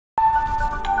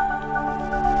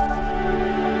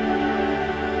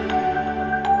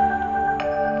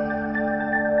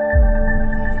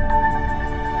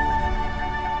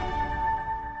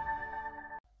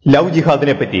Love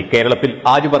ജിഹാദിനെ പറ്റി കേരളത്തിൽ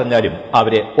ആര് പറഞ്ഞാലും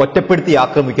അവരെ ഒറ്റപ്പെടുത്തി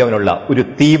ആക്രമിക്കാനുള്ള ഒരു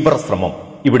തീവ്ര ശ്രമം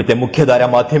ഇവിടുത്തെ മുഖ്യധാരാ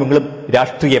മാധ്യമങ്ങളും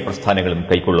രാഷ്ട്രീയ പ്രസ്ഥാനങ്ങളും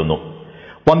കൈക്കൊള്ളുന്നു.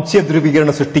 വംശീയ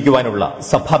ധ്രുവീകരണം സൃഷ്ടിക്കുവാനുള്ള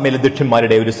സഭാ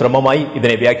മേലധ്യക്ഷന്മാരുടെ ഒരു ശ്രമമായി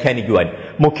ഇതിനെ വ്യാഖ്യാനിക്കുവാൻ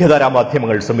മുഖ്യധാരാ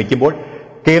മാധ്യമങ്ങൾ ശ്രമിക്കുമ്പോൾ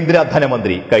കേന്ദ്ര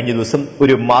ധനമന്ത്രി കഴിഞ്ഞ ദിവസം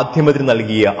ഒരു മാധ്യമത്തിന്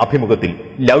നൽകിയ അഭിമുഖത്തിൽ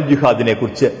ലവ് ജിഹാദിനെ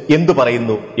കുറിച്ച് എന്തു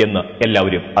പറയുന്നു എന്ന്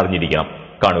എല്ലാവരും അറിഞ്ഞിരിക്കണം.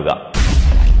 കാണുക.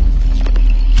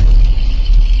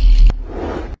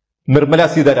 നിർമ്മല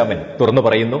സീതാരാമൻ തുറന്നു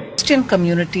പറയുന്നു, Christian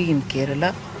community in Kerala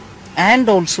and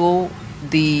also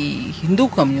the Hindu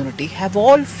community have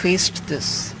all faced this.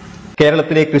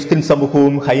 കേരളത്തിലെ ക്രിസ്ത്യൻ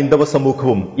സമൂഹവും ഹൈന്ദവ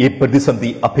സമൂഹവും ഈ പ്രതിസന്ധി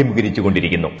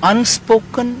അഭിമുഖീകരിച്ചുകൊണ്ടിരിക്കുന്നു.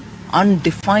 Unspoken,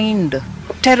 undefined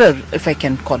terror, if I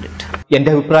can call it.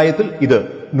 എന്റെ അഭിപ്രായത്തിൽ ഇത്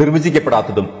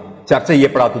നിർവചിക്കപ്പെടാത്തതും ചർച്ച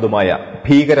ചെയ്യപ്പെടാത്തതുമായ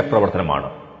ഭീകര പ്രവർത്തനമാണ്.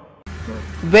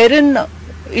 Wherein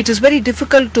it is very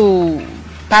difficult to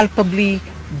palpably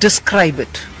describe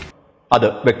it. അത്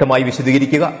വ്യക്തമായി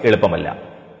വിശദീകരിക്കുക എളുപ്പമല്ല.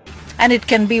 And it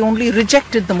can be only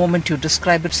rejected the moment you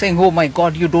describe it, saying, oh my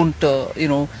God, you don't,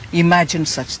 imagine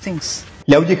such things.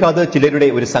 Love ജിഹാദ് ചിലരുടെ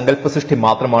ഒരു സങ്കല്പ സൃഷ്ടി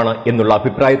മാത്രമാണ് എന്നുള്ള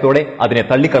അഭിപ്രായത്തോടെ അതിനെ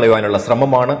തള്ളിക്കളയുവാനുള്ള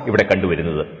ശ്രമമാണ് ഇവിടെ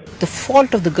കണ്ടുവരുന്നത്. The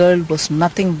fault of the girl was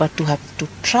nothing but to have to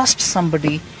trust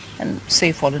somebody and say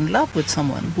fall in love with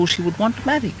someone who she would want to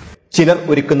marry. ചിലർ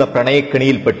ഒരുക്കുന്ന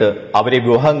പ്രണയക്കെണിയിൽപ്പെട്ട് അവരെ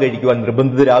വിവാഹം കഴിക്കുവാൻ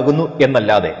നിർബന്ധിതരാകുന്നു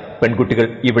എന്നല്ലാതെ പെൺകുട്ടികൾ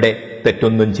ഇവിടെ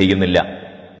തെറ്റൊന്നും ചെയ്യുന്നില്ല.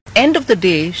 End of the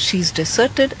day, she's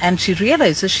deserted and she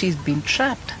realizes she's been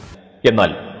trapped.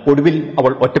 എന്നാൽ ഒടുവിൽ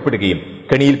അവൾ ഒറ്റപ്പെടുകയും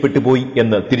കെണിയിൽപ്പെട്ടുപോയി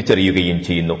എന്ന് തിരിച്ചറിയുകയും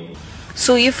ചെയ്യുന്നു.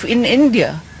 So if in India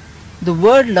the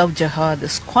word love jihad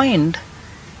is coined,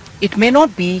 it may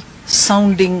not be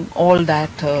sounding all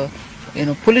that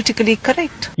politically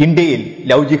correct. ഇന്ത്യയിൽ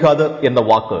love ജിഹാദ് എന്ന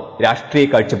വാക്ക് രാഷ്ട്രീയ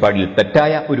കാഴ്ചപ്പാടിൽ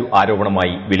തെറ്റായ ഒരു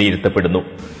ആരോപണമായി വിലയിരുത്തപ്പെടുന്നു.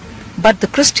 But the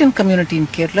Christian community in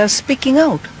Kerala is speaking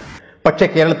out. പക്ഷേ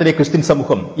കേരളത്തിലെ ക്രിസ്ത്യൻ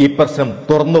സമൂഹം ഈ പ്രശ്നം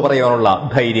തുറന്നു പറയാനുള്ള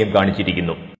ധൈര്യം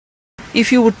കാണിച്ചിരിക്കുന്നു. If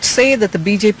you would say that the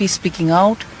BJP is speaking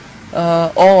out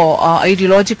or our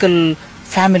ideological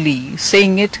family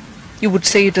saying it, you would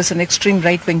say it is an extreme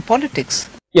right-wing politics.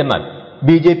 എന്നാൽ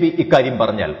BJP ഇക്കാര്യം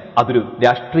പറഞ്ഞാൽ അതൊരു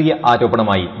രാഷ്ട്രീയ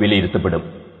ആരോപണമായി വിലയിരുത്തപ്പെടും.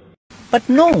 But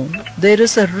no, there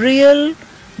is a real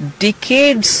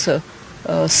decades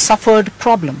suffered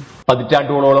problem.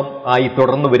 പതിറ്റാണ്ടുകളോളം ആയി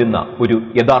തുടർന്നു വരുന്ന ഒരു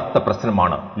യഥാർത്ഥ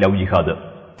പ്രശ്നമാണ് love jihad.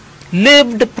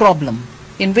 Lived problem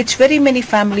in which very many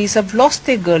families have lost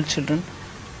their girl children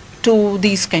to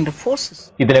these kind of forces.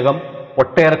 ഇതിനകം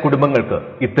ഒട്ടേറെ കുടുംബങ്ങൾക്ക്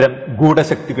ഇത്തരം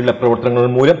ഗൂഢശക്തികളുടെ പ്രവർത്തനങ്ങൾ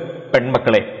മൂലം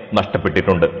പെൺമക്കളെ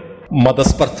നഷ്ടപ്പെട്ടിട്ടുണ്ട്.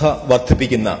 മതസ്പർദ്ധ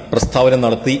വർദ്ധിപ്പിക്കുന്ന പ്രസ്താവന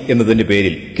നടത്തി എന്നതിന്റെ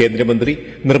പേരിൽ കേന്ദ്രമന്ത്രി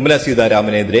നിർമ്മല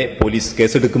സീതാരാമനെതിരെ പോലീസ്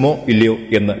കേസെടുക്കുമോ ഇല്ലയോ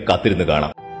എന്ന് കാത്തിരുന്ന്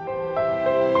കാണാം.